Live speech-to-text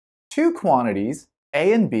Two quantities,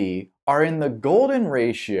 A and B, are in the golden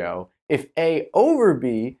ratio if A over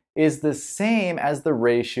B is the same as the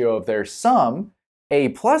ratio of their sum, A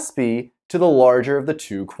plus B, to the larger of the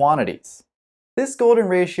two quantities. This golden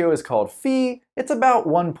ratio is called phi. It's about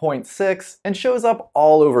 1.6 and shows up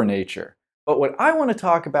all over nature. But what I want to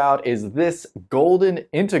talk about is this golden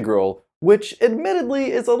integral, which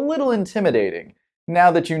admittedly is a little intimidating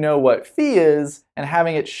now that you know what phi is and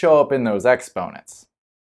having it show up in those exponents.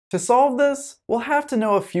 To solve this, we'll have to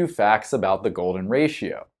know a few facts about the golden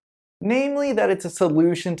ratio. Namely that it's a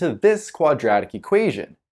solution to this quadratic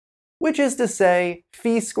equation, which is to say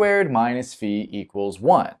phi squared minus phi equals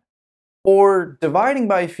 1. Or dividing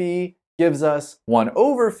by phi gives us 1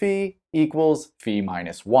 over phi equals phi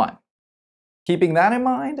minus 1. Keeping that in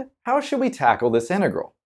mind, how should we tackle this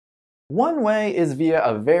integral? One way is via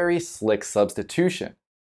a very slick substitution.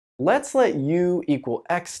 Let's let u equal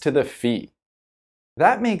x to the phi.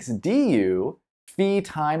 That makes du phi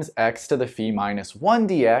times x to the phi minus 1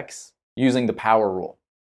 dx using the power rule.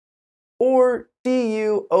 Or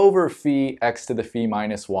du over phi x to the phi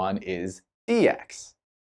minus 1 is dx.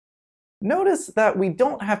 Notice that we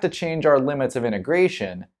don't have to change our limits of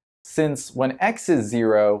integration, since when x is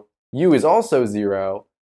 0, u is also 0,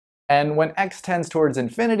 and when x tends towards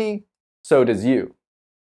infinity, so does u.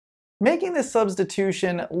 Making this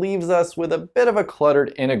substitution leaves us with a bit of a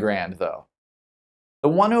cluttered integrand though. The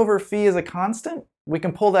 1 over phi is a constant. We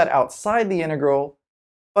can pull that outside the integral,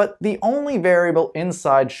 but the only variable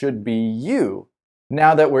inside should be u,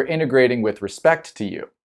 now that we're integrating with respect to u.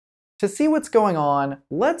 To see what's going on,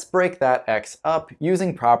 let's break that x up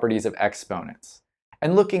using properties of exponents.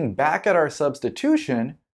 And looking back at our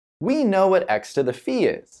substitution, we know what x to the phi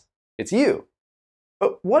is. It's u.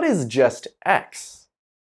 But what is just x?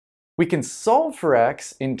 We can solve for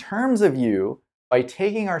x in terms of u by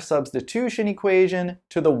taking our substitution equation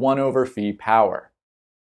to the 1 over phi power.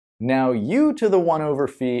 Now u to the 1 over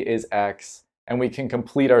phi is x, and we can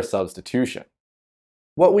complete our substitution.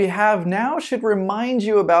 What we have now should remind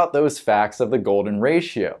you about those facts of the golden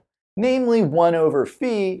ratio, namely 1 over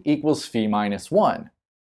phi equals phi minus 1.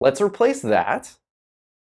 Let's replace that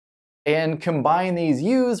and combine these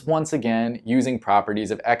u's once again using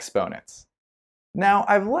properties of exponents. Now,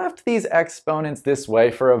 I've left these exponents this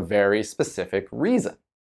way for a very specific reason.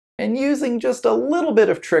 And using just a little bit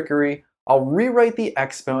of trickery, I'll rewrite the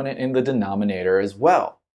exponent in the denominator as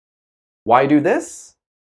well. Why do this?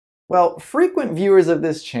 Well, frequent viewers of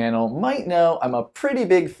this channel might know I'm a pretty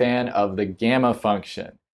big fan of the gamma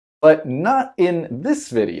function, but not in this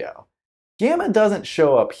video. Gamma doesn't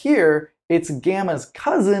show up here, it's gamma's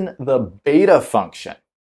cousin, the beta function.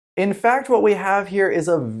 In fact, what we have here is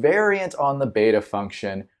a variant on the beta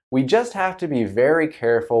function. We just have to be very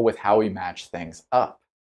careful with how we match things up.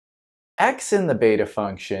 X in the beta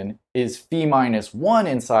function is phi minus 1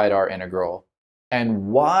 inside our integral,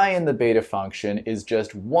 and y in the beta function is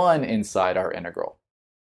just 1 inside our integral.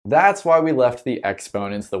 That's why we left the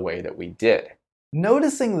exponents the way that we did.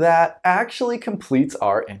 Noticing that actually completes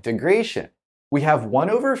our integration. We have 1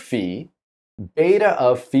 over phi, beta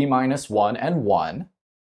of phi minus 1 and 1.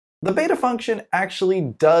 The beta function actually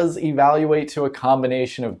does evaluate to a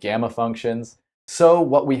combination of gamma functions, so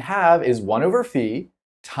what we have is 1 over phi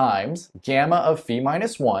times gamma of phi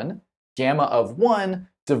minus 1, gamma of 1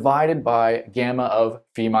 divided by gamma of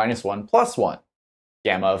phi minus 1 plus 1,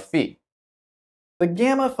 gamma of phi. The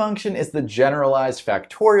gamma function is the generalized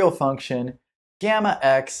factorial function. Gamma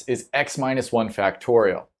x is x minus 1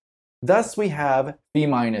 factorial. Thus we have phi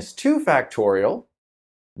minus 2 factorial,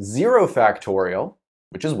 0 factorial,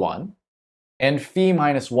 which is 1, and phi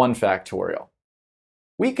minus 1 factorial.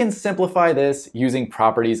 We can simplify this using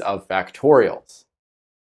properties of factorials.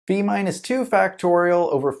 Phi minus 2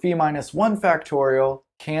 factorial over phi minus 1 factorial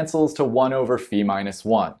cancels to 1 over phi minus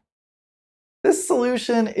 1. This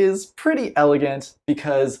solution is pretty elegant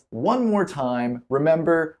because, one more time,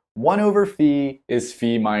 remember 1 over phi is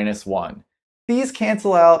phi minus 1. These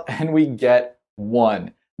cancel out and we get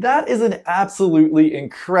 1. That is an absolutely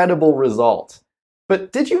incredible result.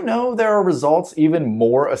 But did you know there are results even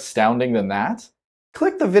more astounding than that?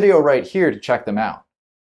 Click the video right here to check them out.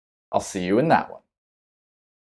 I'll see you in that one.